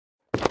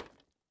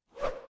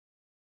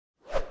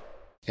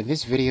In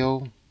this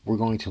video, we're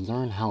going to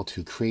learn how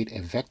to create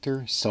a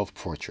vector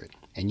self-portrait.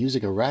 And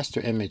using a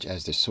raster image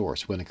as the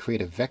source, we're going to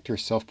create a vector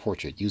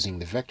self-portrait using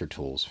the vector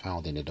tools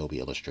found in Adobe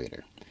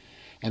Illustrator.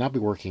 And I'll be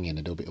working in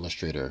Adobe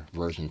Illustrator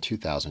version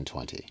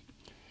 2020.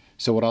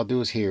 So what I'll do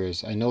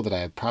is I know that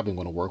I probably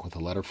want to work with a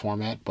letter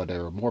format, but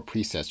there are more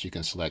presets you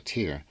can select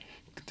here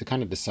to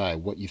kind of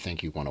decide what you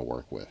think you want to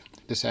work with.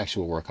 This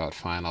actually will work out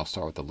fine. I'll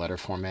start with the letter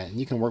format, and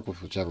you can work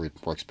with whichever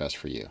works best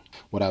for you.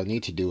 What I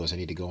need to do is I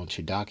need to go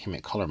into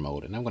document color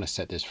mode, and I'm going to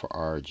set this for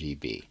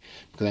RGB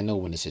because I know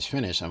when this is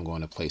finished, I'm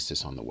going to place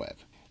this on the web.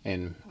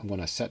 And I'm going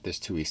to set this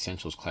to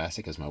Essentials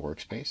Classic as my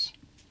workspace.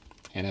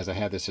 And as I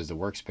have this as the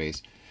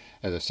workspace,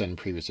 as I've said in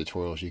previous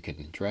tutorials, you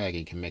can drag and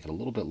you can make it a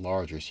little bit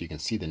larger so you can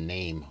see the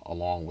name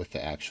along with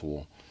the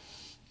actual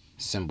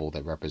symbol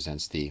that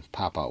represents the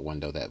pop-out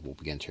window that will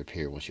begin to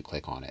appear once you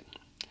click on it.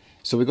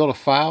 So we go to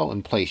File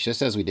and Place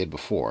just as we did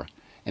before.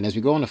 And as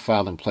we go into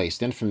File and Place,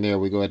 then from there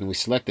we go ahead and we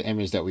select the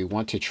image that we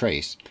want to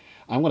trace.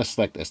 I'm going to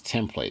select as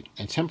Template.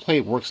 And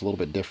Template works a little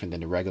bit different than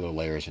the regular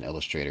layers in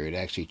Illustrator. It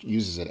actually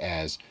uses it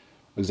as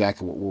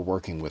exactly what we're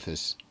working with.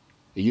 It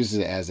uses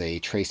it as a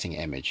tracing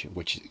image,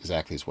 which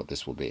exactly is what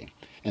this will be.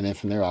 And then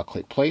from there I'll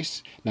click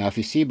Place. Now if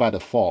you see by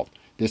default,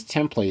 this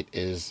template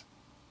is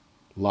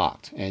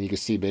locked, and you can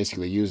see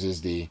basically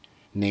uses the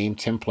name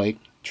template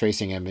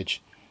tracing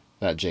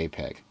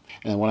image.jpg.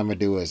 And what I'm going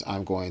to do is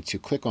I'm going to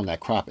click on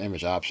that crop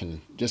image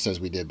option just as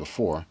we did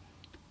before.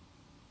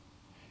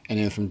 And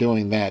then from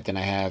doing that, then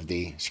I have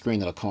the screen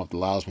that'll come up that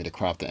allows me to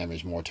crop the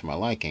image more to my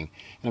liking.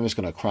 And I'm just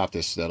going to crop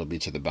this so that'll be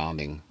to the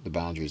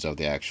boundaries of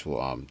the actual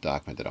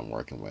document that I'm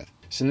working with.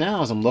 So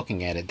now as I'm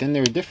looking at it, then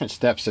there are different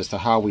steps as to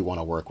how we want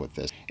to work with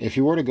this. If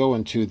you were to go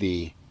into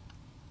the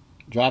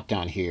drop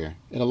down here,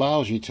 it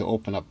allows you to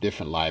open up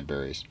different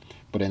libraries.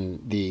 But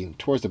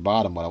towards the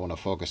bottom, what I want to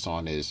focus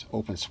on is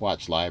Open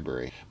Swatch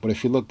Library. But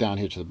if you look down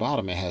here to the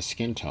bottom, it has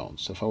Skintones.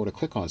 So if I were to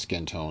click on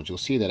Skintones, you'll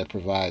see that it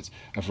provides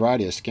a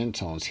variety of skin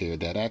tones here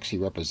that actually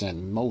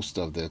represent most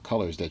of the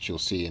colors that you'll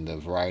see in the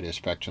variety of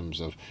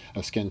spectrums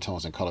of skin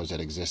tones and colors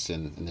that exist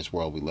in this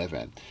world we live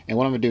in. And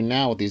what I'm going to do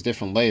now with these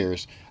different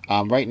layers,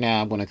 right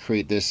now I'm going to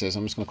create this as,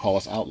 I'm just going to call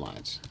this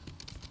outlines.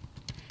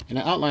 And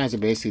the outlines are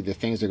basically the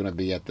things that are going to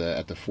be at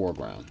the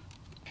foreground.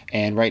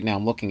 And right now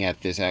I'm looking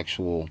at this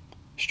actual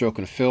stroke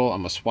and fill.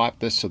 I'm going to swap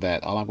this so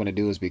that all I'm going to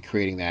do is be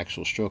creating the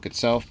actual stroke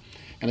itself.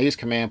 And I use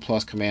Command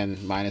plus,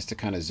 Command minus to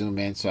kind of zoom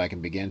in so I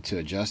can begin to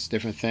adjust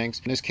different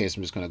things. In this case,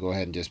 I'm just going to go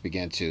ahead and just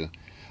begin to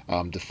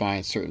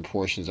define certain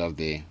portions of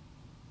the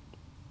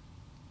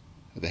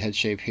head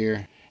shape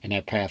here. And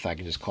that path, I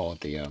can just call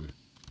it the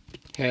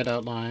head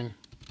outline.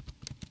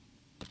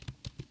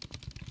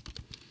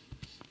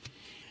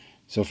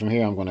 So from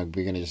here, I'm going to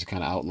begin to just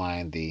kind of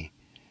outline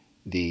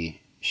the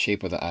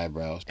shape of the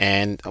eyebrows.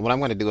 And what I'm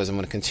going to do is I'm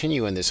going to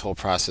continue in this whole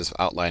process of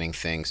outlining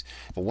things.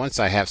 But once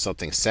I have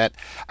something set,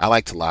 I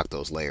like to lock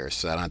those layers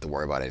so I don't have to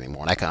worry about it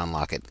anymore. And I can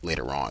unlock it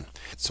later on.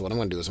 So what I'm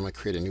going to do is I'm going to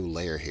create a new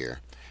layer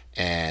here.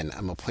 And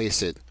I'm going to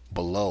place it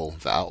below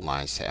the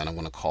outlines tab. And I'm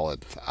going to call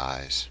it the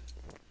eyes.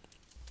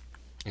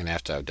 And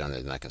after I've done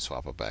it, then I can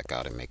swap it back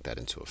out and make that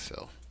into a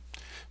fill.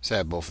 So I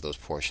have both of those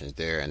portions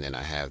there. And then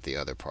I have the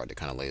other part that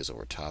kind of lays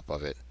over top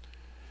of it.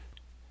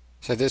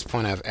 So at this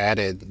point, I've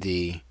added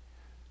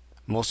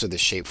most of the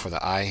shape for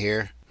the eye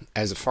here.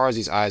 As far as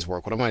these eyes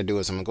work, what I'm going to do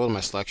is I'm going to go to my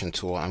selection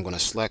tool. I'm going to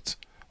select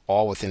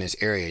all within this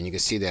area, and you can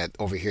see that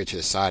over here to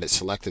the side it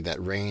selected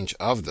that range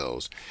of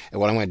those. And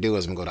what I'm going to do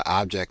is I'm going to go to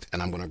Object,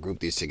 and I'm going to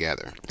group these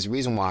together. The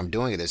reason why I'm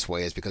doing it this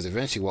way is because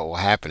eventually what will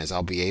happen is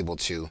I'll be able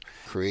to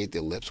create the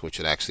ellipse, which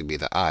would actually be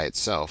the eye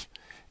itself,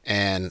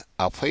 and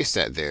I'll place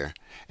that there.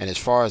 And as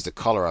far as the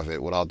color of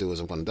it, what I'll do is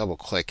I'm going to double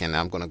click, and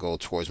I'm going to go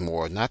towards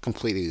more, not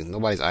completely,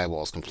 nobody's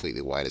eyeball is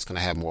completely white. It's going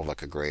to have more of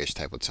like a grayish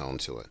type of tone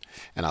to it.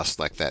 And I'll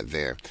select that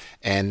there.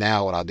 And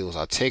now what I'll do is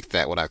I'll take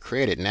that, what I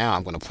created, now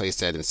I'm going to place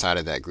that inside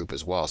of that group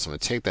as well. So I'm going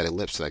to take that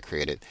ellipse that I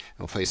created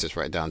and place this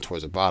right down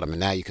towards the bottom. And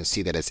now you can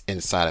see that it's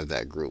inside of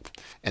that group.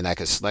 And I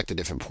can select the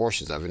different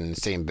portions of it, and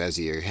the same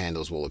Bezier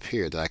handles will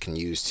appear that I can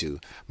use to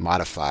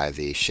modify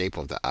the shape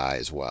of the eye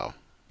as well.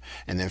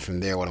 And then from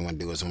there, what I'm going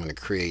to do is I'm going to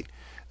create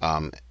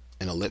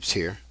an ellipse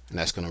here, and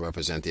that's going to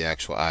represent the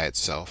actual eye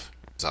itself.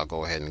 So I'll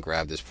go ahead and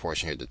grab this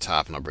portion here at the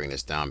top, and I'll bring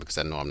this down because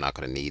I know I'm not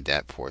going to need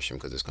that portion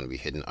because it's going to be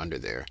hidden under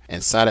there.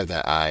 Inside of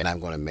that eye, and I'm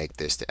going to make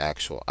this the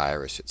actual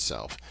iris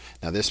itself.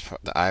 Now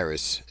the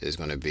iris is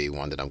going to be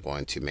one that I'm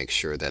going to make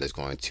sure that is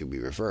going to be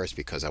reversed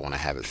because I want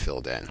to have it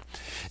filled in.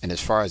 And as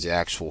far as the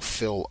actual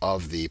fill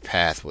of the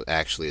path, what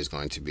actually is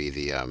going to be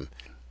the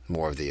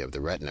more of the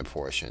retina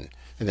portion.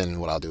 And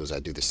then what I'll do is I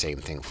do the same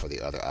thing for the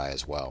other eye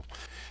as well.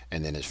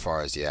 And then as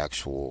far as the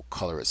actual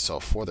color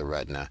itself for the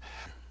retina,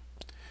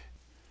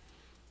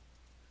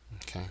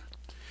 okay,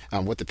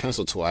 with the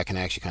pencil tool I can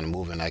actually kind of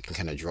move and I can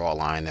kind of draw a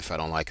line. If I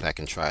don't like it, I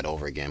can try it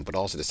over again, but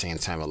also at the same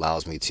time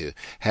allows me to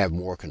have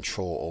more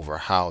control over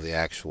how the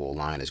actual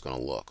line is going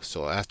to look.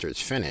 So after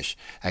it's finished,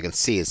 I can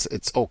see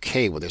it's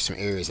okay, but there's some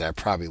areas that I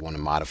probably want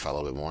to modify a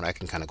little bit more, and I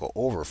can kind of go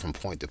over from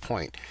point to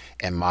point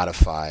and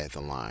modify the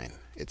line.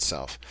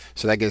 itself.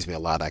 So that gives me a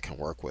lot I can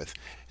work with.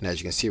 And as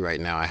you can see right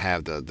now, I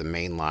have the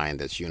main line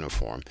that's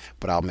uniform,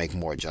 but I'll make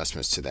more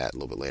adjustments to that a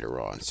little bit later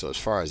on. So as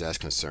far as that's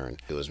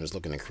concerned, I was just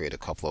looking to create a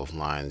couple of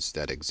lines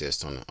that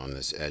exist on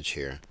this edge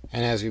here.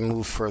 And as we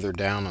move further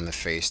down on the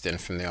face, then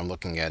from there I'm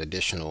looking at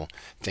additional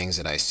things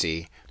that I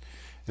see.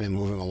 And then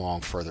moving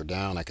along further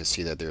down, I can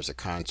see that there's a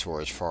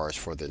contour as far as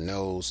for the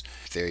nose.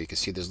 There you can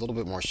see there's a little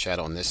bit more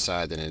shadow on this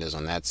side than it is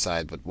on that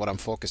side. But what I'm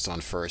focused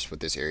on first with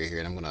this area here,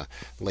 and I'm going to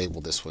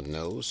label this one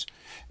nose.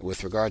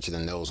 With regard to the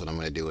nose, what I'm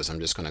going to do is I'm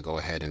just going to go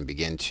ahead and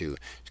begin to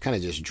kind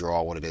of just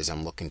draw what it is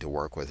I'm looking to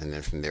work with. And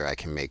then from there I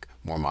can make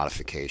more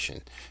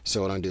modification.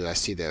 So what I'm doing, I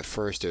see that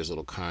first there's a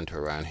little contour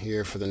around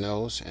here for the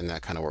nose, and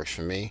that kind of works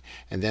for me.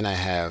 And then I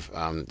have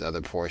the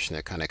other portion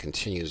that kind of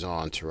continues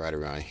on to right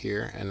around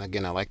here. And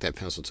again, I like that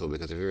pencil tool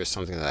because if there is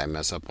something that I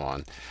mess up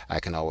on,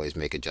 I can always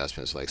make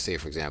adjustments. Like say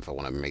for example, I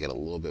want to make it a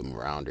little bit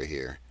more rounder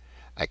here,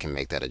 I can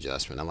make that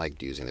adjustment. I like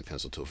using the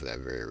pencil tool for that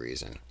very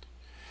reason.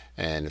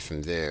 And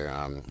from there,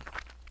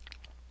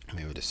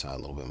 maybe decide a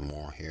little bit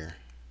more here,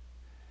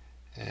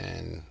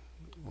 and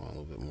a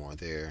little bit more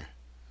there.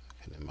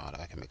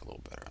 I can make a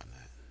little better on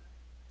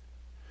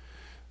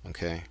that.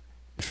 Okay.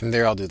 From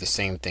there, I'll do the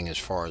same thing as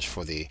far as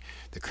for the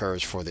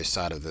curves for this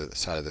side of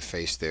the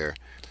face there.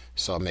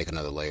 So I'll make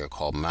another layer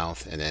called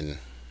mouth, and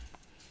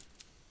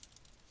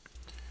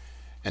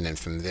then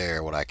from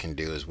there, what I can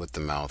do is with the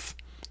mouth,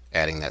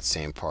 adding that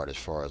same part as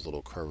far as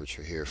little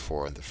curvature here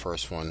for the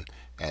first one,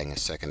 adding a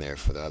second there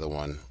for the other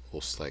one,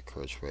 little slight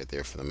curvature right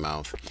there for the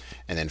mouth.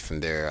 And then from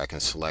there I can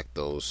select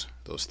those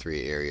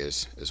three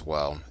areas as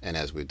well, and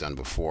as we've done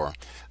before,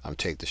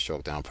 take the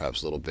stroke down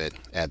perhaps a little bit,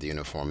 add the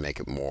uniform, make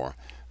it more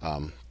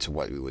to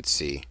what we would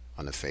see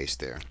on the face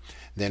there.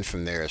 Then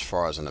from there, as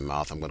far as on the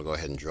mouth, I'm going to go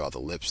ahead and draw the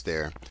lips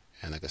there,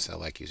 and like I said, I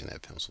like using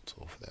that pencil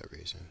tool for that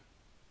reason.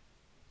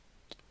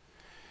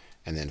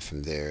 And then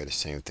from there, the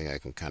same thing, I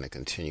can kind of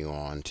continue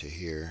on to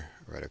here,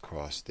 right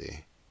across the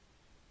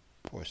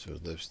portion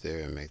of the lips there,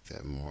 and make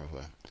that more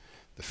of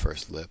the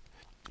first lip.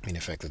 In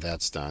effect, if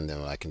that's done, then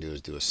what I can do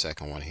is do a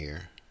second one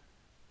here.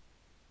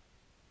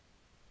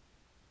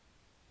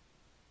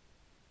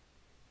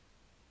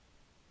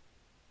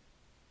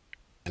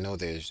 I know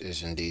there's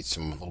indeed a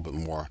little bit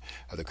more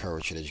of the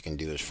curvature that you can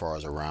do as far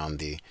as around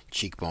the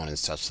cheekbone and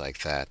such like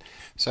that.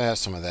 So I have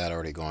some of that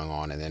already going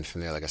on, and then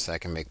from there, like I said, I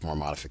can make more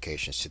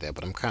modifications to that,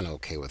 but I'm kind of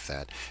okay with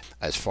that.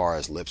 As far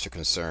as lips are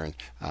concerned,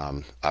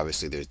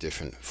 obviously there's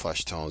different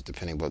flesh tones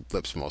depending, but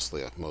lips most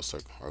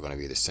are going to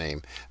be the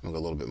same. I'm going to go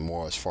a little bit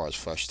more as far as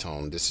flesh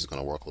tone. This is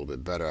going to work a little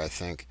bit better, I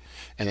think.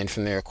 And then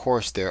from there, of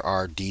course, there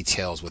are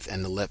details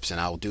within the lips, and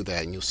I'll do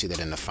that, and you'll see that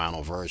in the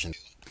final version.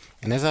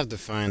 And as I've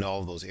defined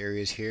all of those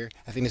areas here,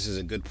 I think this is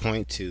a good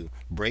point to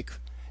break,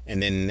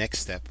 and then next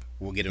step,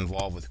 we'll get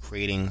involved with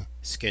creating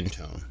skin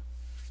tone.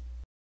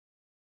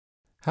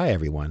 Hi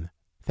everyone,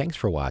 thanks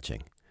for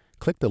watching.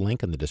 Click the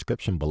link in the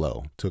description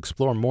below to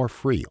explore more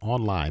free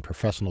online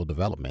professional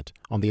development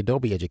on the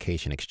Adobe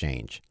Education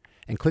Exchange,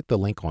 and click the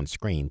link on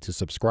screen to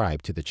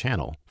subscribe to the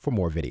channel for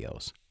more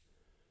videos.